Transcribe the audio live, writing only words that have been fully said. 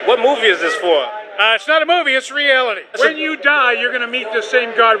What movie is this for? It's not a movie, it's reality. When you die, you're going to meet the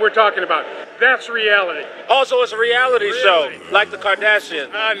same God we're talking about. That's reality. Also, it's a reality show, like the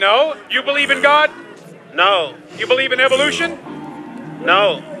Kardashians. No. You believe in God? No. You believe in evolution?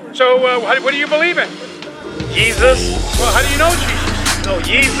 No. So, what do you believe in? Jesus? Well, how do you know Jesus? No,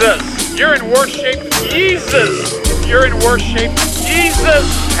 Jesus. You're in worse shape. Jesus. You're in worse shape.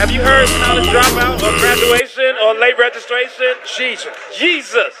 Jesus. Have you heard college dropout or graduation or late registration? Jesus.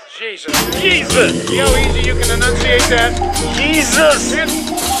 Jesus. Jesus. Jesus. See how easy you can enunciate that? Jesus.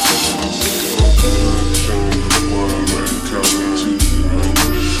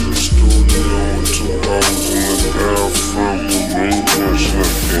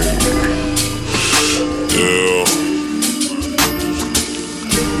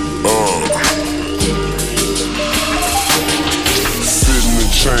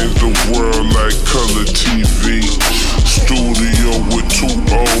 Change the world like color TV. Studio with 2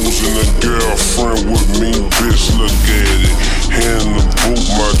 O's and a girlfriend with me. Bitch, look at it. Hand the boot,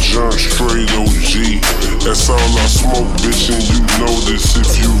 my junk straight OG. That's all I smoke, bitch, and you know this if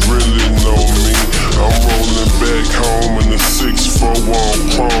you really know me. I'm rolling back home in the 6'4" on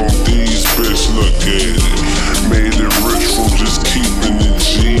chrome D's, bitch, look at it. Made it rich from just keeping it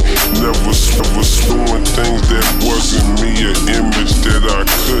G. Never doing things that wasn't me. An image that I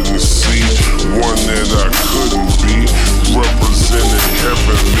couldn't see, one that I couldn't be. Representing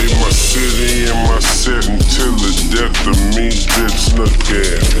heavenly, my city and my setting till the death of me. Bitch, look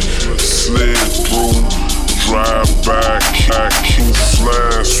at it. Slid through, drive by, I keep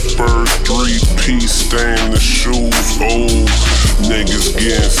flying, spur 3-piece, stainless shoes. Old niggas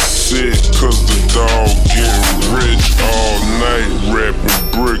getting sick, cause the dog getting rich all night. Rapping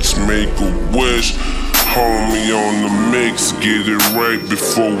bricks, make a wish. Homie on the mix, get it right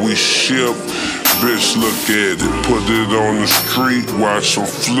before we ship. Bitch, look at it, put it on the street, watch them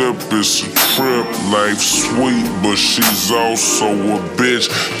flip, it's a trip. Life's sweet, but she's also a bitch.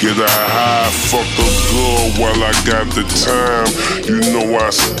 Get her high, fuck her good while I got the time. You know I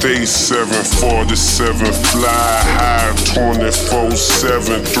stay 747, fly high,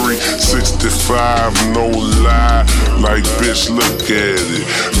 24/7, 365, no lie. Like bitch, look at it.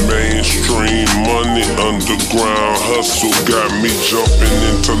 Mainstream money, underground hustle got me jumping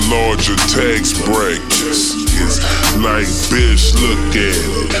into larger tax brackets. It's like bitch, look at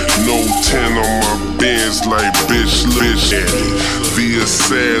it. No 10 on my Benz, like bitch, look at it. Via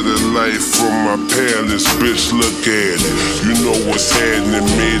satellite from my palace, bitch, look at it. You know what's happening,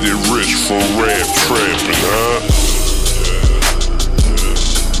 made it rich from rap trapping, huh?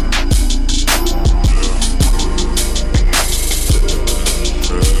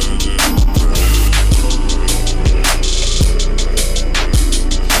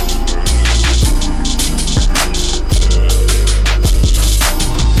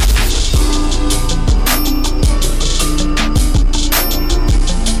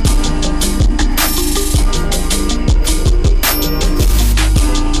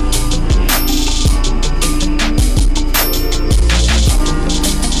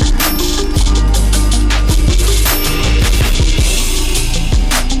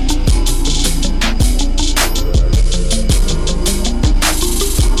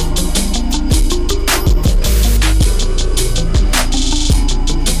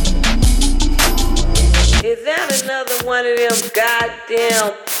 One of them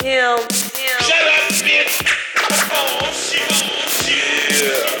goddamn pimps. Shut up, bitch! Oh, shit.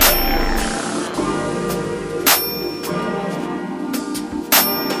 Yeah.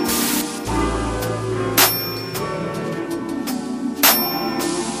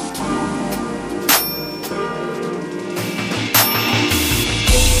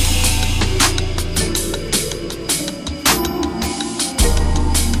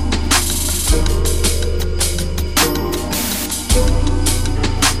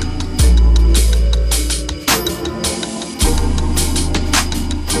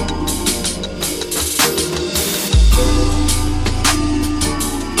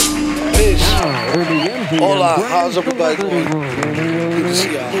 Hola, how's everybody doing? Good to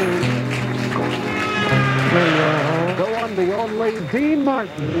see y'all. Go on the only Dean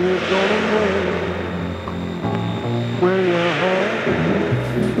Martin is going away. Where your heart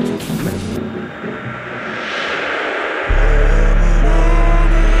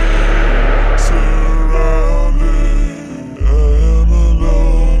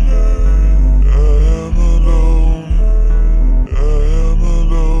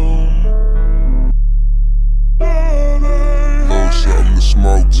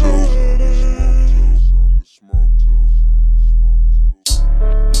smoke too.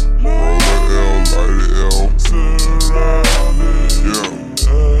 Roll the L, light the L. Yeah.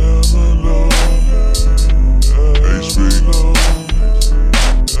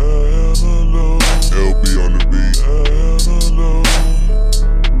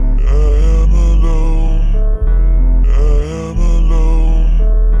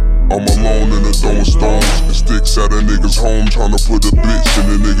 I'm alone and they're throwing stones and sticks at a nigga's home, trying to put a bitch in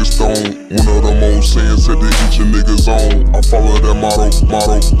a nigga's stone. One of them old sayings said that each a nigga's own. I follow that motto,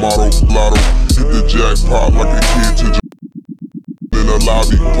 lotto. Hit the jackpot like a kid to in a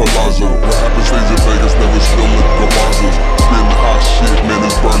lobby, palazzo. What happens stays in Vegas, never spilling gavazos. Spitting hot shit, man,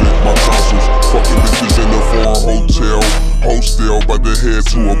 it's burning my tonsils. Fucking bitches in the foreign hostel, by the head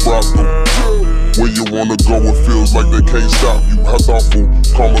to a brothel. When you wanna go, it feels like they can't stop you. How thoughtful,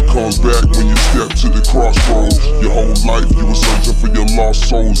 karma comes back when you step to the crossroads. Your whole life you were searching for your lost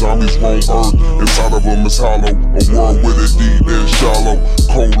souls. Zombies roam earth, inside of them is hollow. A world with it deep and shallow,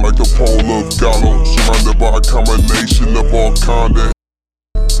 cold like the pole of Gallo. Surrounded by a combination of all kinda.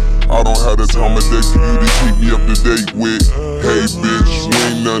 I don't have the time of day for you to keep me up to date with. Hey bitch, you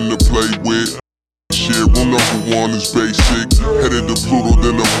ain't nothing to play with. Shit, rule number one is basic. Headed to Pluto,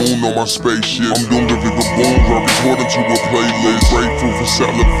 then the moon on my spaceship. I'm doomed to be baboons, I recording to a playlist. Grateful for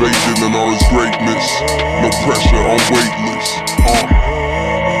salivating and all its greatness. No pressure, I'm weightless.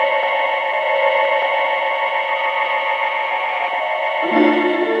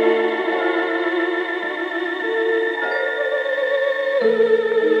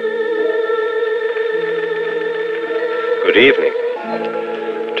 Good evening.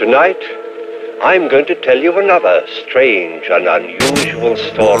 Tonight, I'm going to tell you another strange and unusual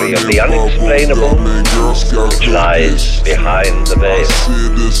story of the unexplainable which lies behind the veil.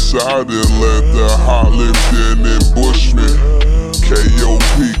 Sit aside and let the hot lift in and Bushman.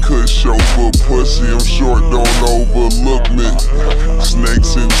 KOP could show for pussy, I'm short, don't overlook me.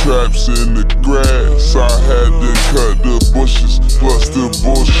 Snakes and traps in the grass, I had to cut the bushes, plus the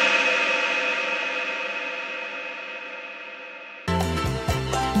bullshit.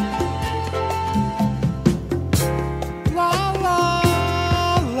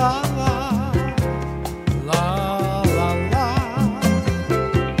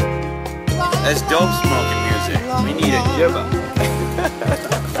 That's dope smoking music. We need a jibba.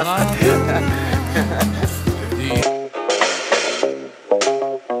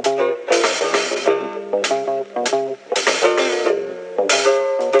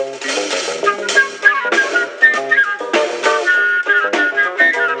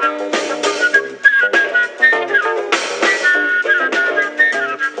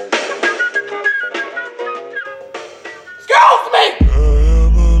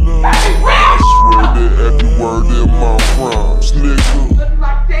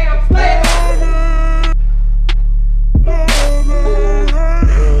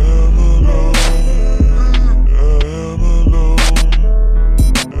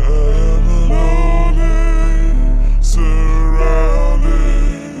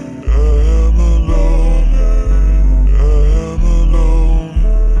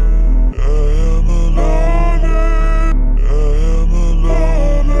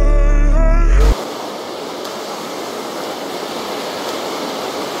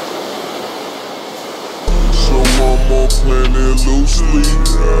 Planning loosely,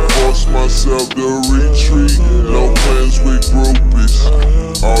 force myself to retreat. No plans with groupies.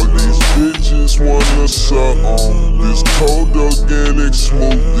 All these bitches wanna suck on this cold organic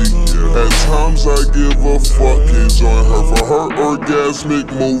smoothie. At times I give a fuck and join her for her orgasmic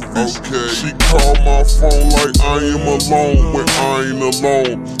movies. She called my phone like I am alone when I ain't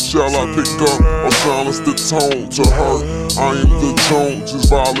alone. Shall I pick up or silence the tone? To her, I am the Jones, just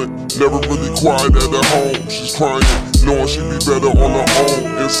violent, never really quiet at her home. She's crying, knowing she'd be better on her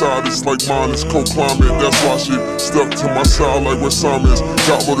own. Inside it's like mine is cold climate. That's why she stuck to my side like where Simons.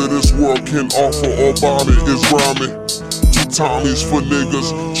 Got what this world can offer or buy it is rhyming. Two Tommies for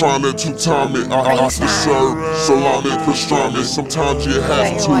niggas trying to two-time it. I deserve salami pastrami. Sometimes you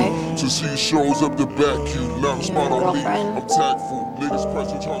have to see shows up to back you. Not a spot on me, I'm tactful. Niggas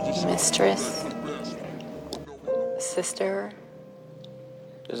pressing charges. Mistress. Sister.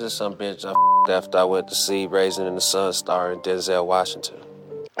 This is some bitch I f***ed after I went to see Raisin in the Sun starring Denzel Washington.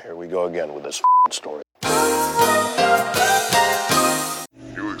 Here we go again with this story.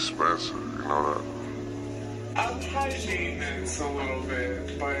 You expensive, you know that. I'm hygienist a little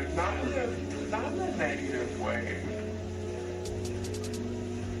bit, but not in a negative way.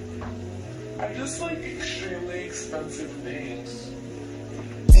 I just like extremely expensive things.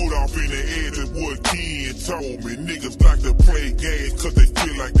 Foot off in the edge is what Ken told me. Niggas like to play games cause they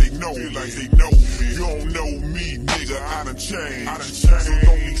feel like they know me. You don't know me, nigga, I done changed. So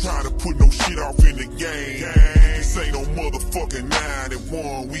don't be trying to put no shit off in the game. This ain't no motherfucking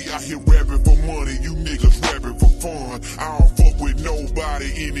 91. We out here rapping for money, you niggas rapping for fun. I don't fuck with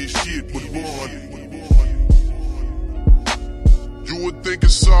nobody in this shit but one. You would think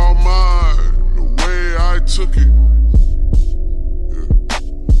it's all mine, the way I took it.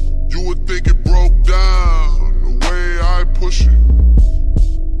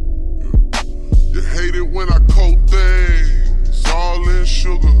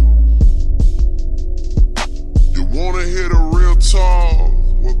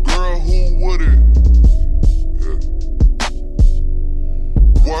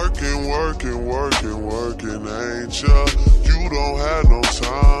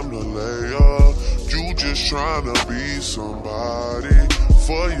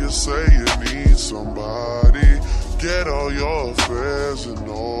 say you need somebody. Get all your affairs in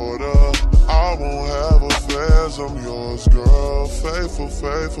order. I won't have affairs, I'm yours, girl. Faithful,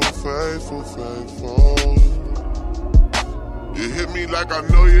 faithful, faithful, faithful. You hit me like I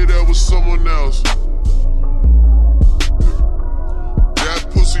know you there with someone else. That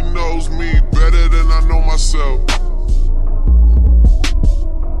pussy knows me better than I know myself.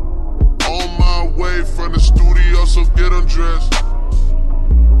 On my way from the studio, so get undressed.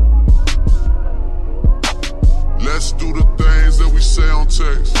 Let's do the things that we say on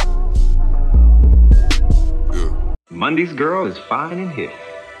text. Yeah. Monday's girl is fine and hip.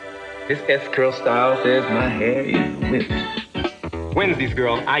 This S-curl style says my hair is whipped. Wednesday's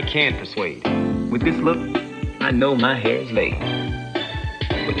girl I can't persuade. With this look, I know my hair's laid.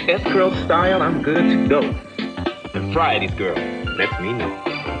 With S-curl style, I'm good to go. And Friday's girl lets me know.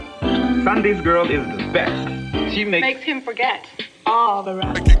 Sunday's girl is the best. She makes him forget all the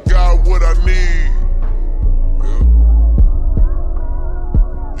rest. Like you got what I need.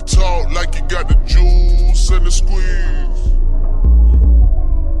 Talk like you got the juice and the squeeze.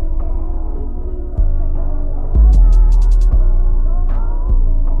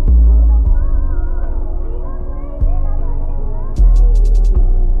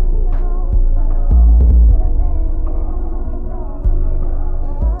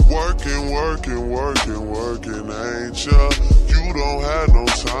 Working, ain't ya? You don't have no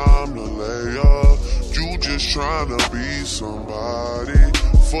time to lay up. You just tryna be somebody.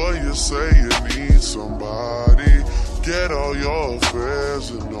 For you say you need somebody. Get all your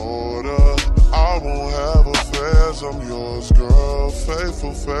affairs in order. I won't have affairs, I'm yours, girl.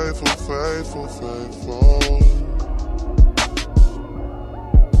 Faithful, faithful, faithful, faithful.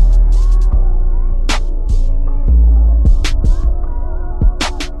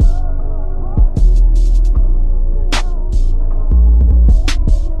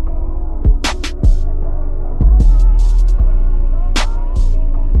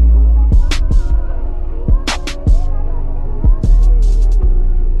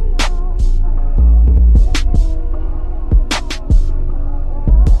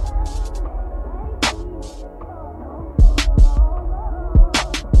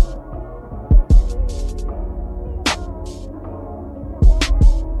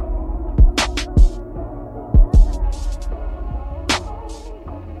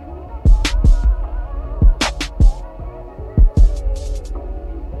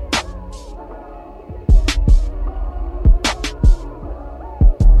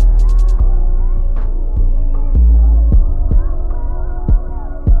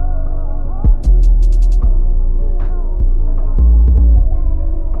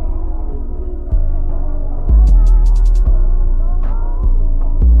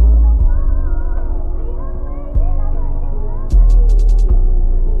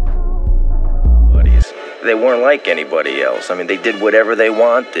 They weren't like anybody else. I mean, they did whatever they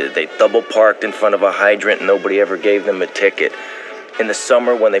wanted. They double parked in front of a hydrant and nobody ever gave them a ticket. In the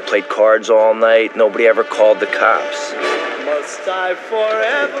summer when they played cards all night, nobody ever called the cops. Must I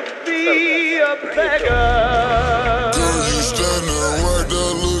forever be a beggar? Girl, you standing right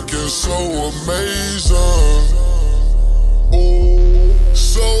there looking so amazing. Ooh,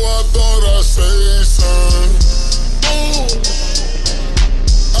 so I thought I'd say something.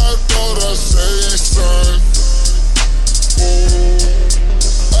 I thought I'd say something. Ooh,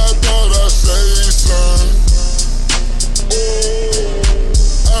 I thought I'd say something. Ooh,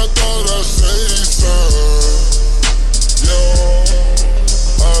 I thought I'd say something. Yo,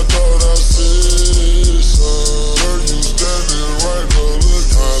 I thought I'd say something. Girl, you standing right there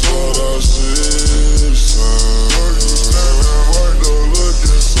looking I thought I'd say something. Girl, you standing right there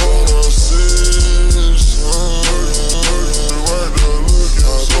looking so I say something. Girl, you standing right there looking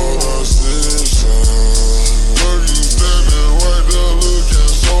I thought I'd say something. Girl, you standing right there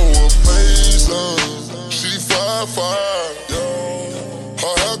looking so amazing. She 5'5", yo.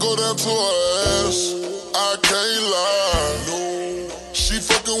 Her hair go down to her ass. I can't lie. No. She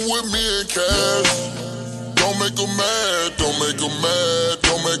fucking with me in cash. Don't make her mad. Don't make her mad.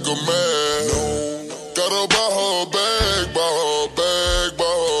 Don't make her mad. No. Gotta buy her a bag. Buy her a bag. Buy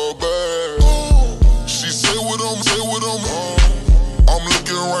her a bag. She say what I'm. Say what I'm. I'm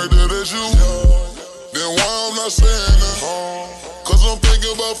looking right there at you. Then why I'm not saying that? Cause I'm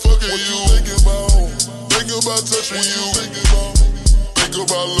thinking about fucking what you. Thinking about? Thinking about touching you. Thinking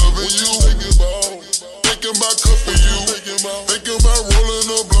about loving you. Thinking about cuffing you. Thinking about rolling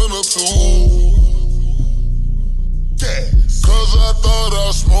a blunt or two. Cause I thought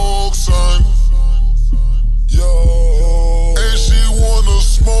I smoked, son. Yo. And she wanna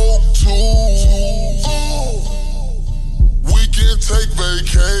smoke too. We can take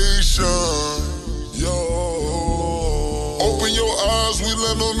vacation.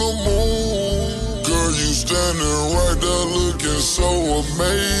 so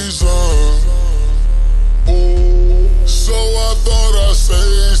amazing. Ooh, so I thought I'd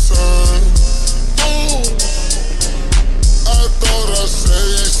say something. Ooh, I thought I'd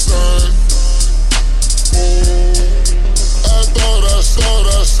say something. Ooh, I thought I saw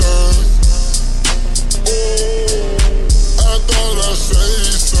that son. Ooh, I thought I'd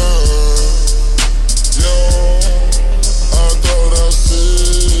say something. Yo, I thought I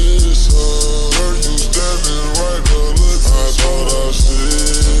said something. Girl, you standing right there looking. I thought I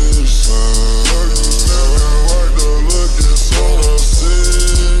said something. Girl, you standing right there looking. So I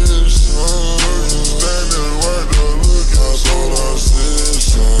said something. Girl, you standing right there looking. I thought I said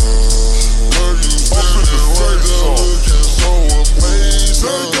something. Girl, you standing right there looking so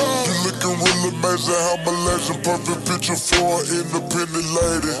amazing. You looking real amazing. How my legend, perfect picture for an independent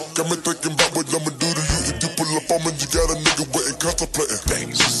lady. Got me thinking about what I'ma do to you if you pull up on me. You got a nigga waiting,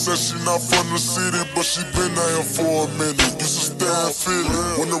 contemplating. She said she not from the city, but she been out here for a minute. Used to stay and feel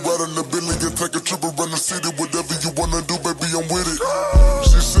it. Wanna ride in the Billy and take a trip around the city. Whatever you wanna do, baby, I'm with it.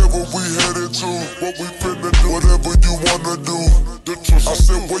 She said what we headed to, what we finna do, whatever you wanna do. I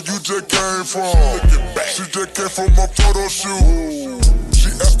said where you just came from. She just came from my photo shoot. She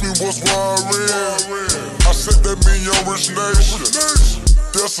asked me what's wiring. I said that mean young rich nation.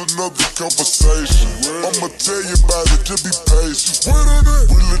 That's another conversation. I'ma tell you about it, just be patient.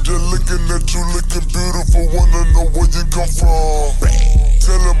 Really just looking at you, looking beautiful. Wanna know where you come from.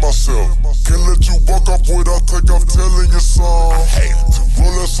 Telling myself, can't let you walk off without take off telling your song.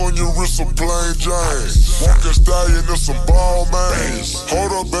 Rolex on your wrist, some plain Jane. Walking stallion and some ball mains.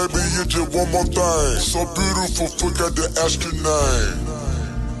 Hold up, baby, and just one more thing. So beautiful, forgot to ask your name.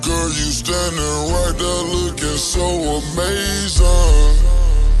 Girl, you standing right there looking so amazing.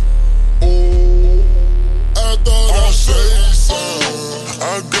 Ooh, I thought I'd say something.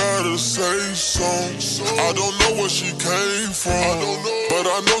 I gotta say something. I don't know where she came from, but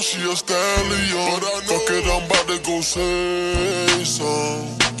I know she a stallion. Fuck it, I'm about to go say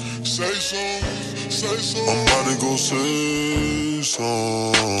something. Say something, say something. I'm about to go say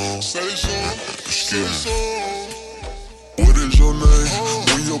something. Say something, say something. What is your name?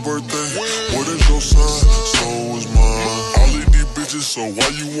 When your birthday? What is your sign? So is mine. All of these bitches, so why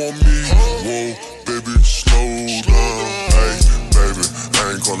you want me? Whoa, baby, slow down. Hey, baby,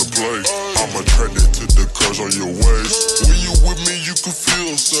 I ain't gonna play. I'm attracted to the curves on your waist. When you with me, you can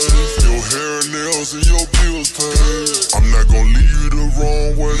feel safe. Your hair and nails and your bills paid. I'm not gonna lead you the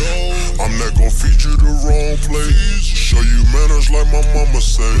wrong way. I'm not gonna feed you the wrong place. Show you manners like my mama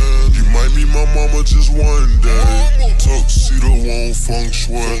said. You might meet my mama just one day. Tuxedo on feng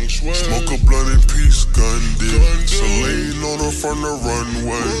shui. Smoke a blunt in peace, gun dip. Celine on her from the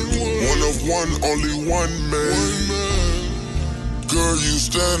runway. One of one, only one man. Girl, you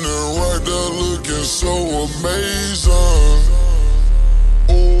standing right there looking so amazing.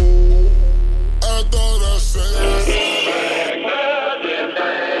 Ooh, I thought I said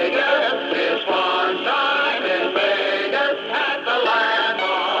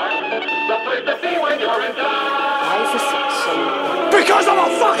because I'm a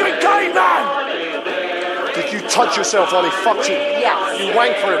fucking caveman! Did you touch yourself while he fucked you? Yes. You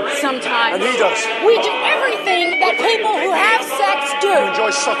wank for him? Sometimes. And he does? We do everything that people who have sex do. You enjoy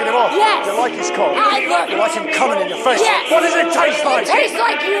sucking him off? Yes. You like his cock? You like him coming in your face? Yes. What does it taste like? It tastes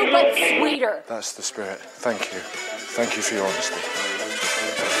like you, but sweeter. That's the spirit. Thank you. Thank you for your honesty.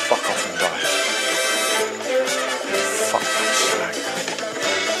 Fuck off and die. Fuck that slag.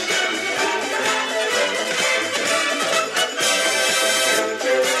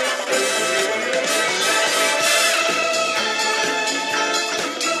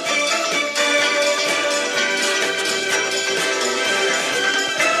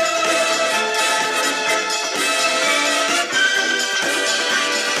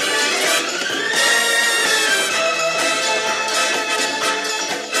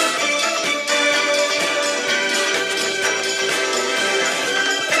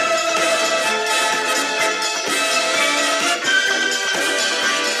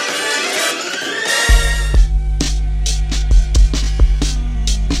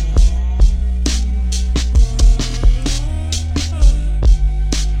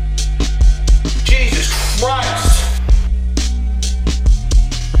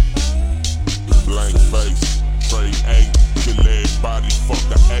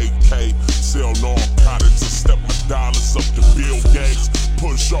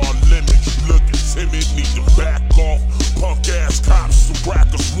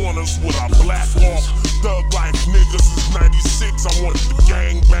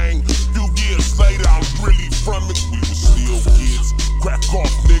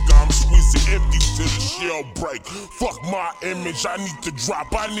 break. Fuck my image, I need to drop,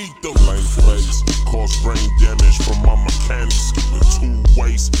 I need the lame face. Cause brain damage from my mechanics. Skipping 2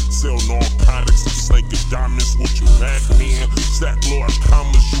 ways, sell narcotics. I'm snaking diamonds with your back man. Stack large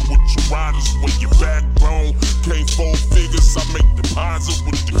commas, you with your riders with your backbone. Can't 4 figures, I make deposit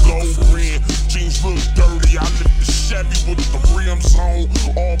with the gold ring. Jeans look dirty, I lift the Chevy with the rims on.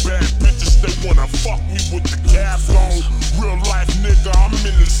 All bad bitches, they wanna fuck me with the cap on. Real life nigga, I'm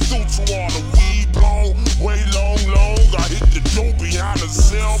in the stool to all the weed blown. Way long, I hit the door behind the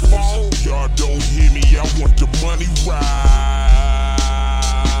cell phone. Y'all don't hear me, I want the money right.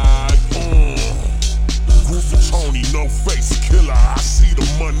 Groovy Tony, no face killer, I see the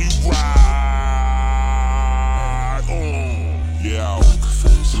money right. Yeah,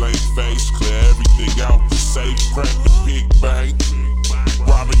 plain face, clear everything out the safe, crack the big bank.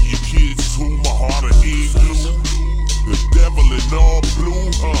 Robbing your kids too, my heart an igloo. The devil in all blue,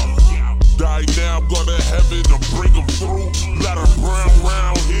 die now, go to heaven and bring them through. Let her brown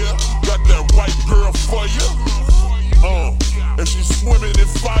round here, got that white girl for you. And she's swimming in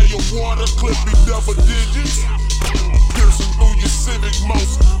fire water, clipping double digits. Piercing through your civic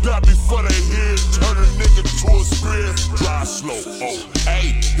most, got before they hear it, turn a nigga to a spear. Drive slow,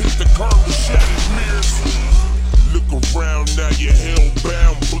 hey, hit the curb with shattered mirrors. Look around, now you're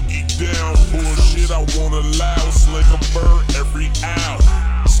hellbound, boogie down. Bullshit I won't allow, sling a bird every hour.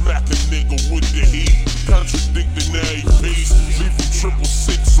 Smack a nigga with the heat, contradicting every piece. Leave from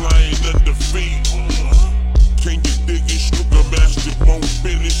 666 lying under feet. Can you dig it? Sugar master won't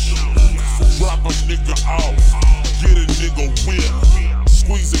finish. Drop a nigga off, get a nigga whip.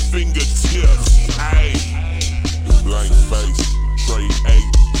 Squeeze a fingertips, ayy. Blank face, trade 8,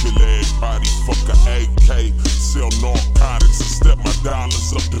 kill everybody, fuck a AK. Sell narcotics and step my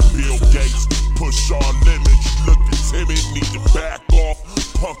dollars up to Bill Gates. Push all limits, looking timid, need to back off.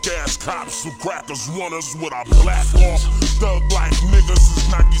 Punk ass cops who crackers want us with our black off. Thug life niggas is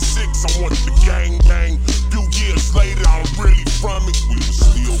 96, I want the gang bang. Few years later, I'm really from it. We was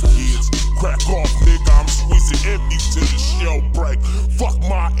still kids. Crack off, nigga, I'm squeezing empty till the shell break. Fuck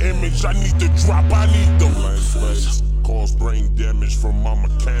my image, I need to drop, I need the lame face. Cause brain damage from my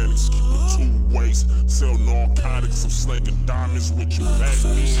mechanics. Keeping 2 ways, sell narcotics. I'm snaking diamonds with your back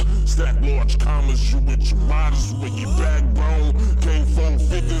man. Stack large commas, you with your riders with your backbone. Came 4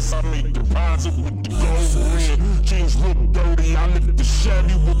 figures, I make deposit with the gold ring. Jeans look dirty, I lift the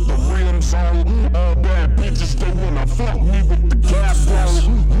Chevy with the rims on. All bad bitches, they wanna fuck me with the cap on.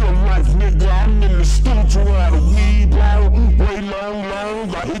 Real life nigga, I'm in the studio out of weed blow. Way long,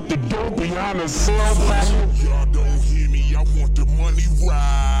 I hit the door behind the cell phone. Y'all don't hear me, I want the money right.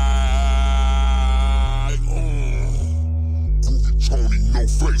 Groovy Tony, no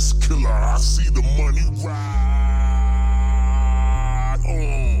face killer, I see the money right.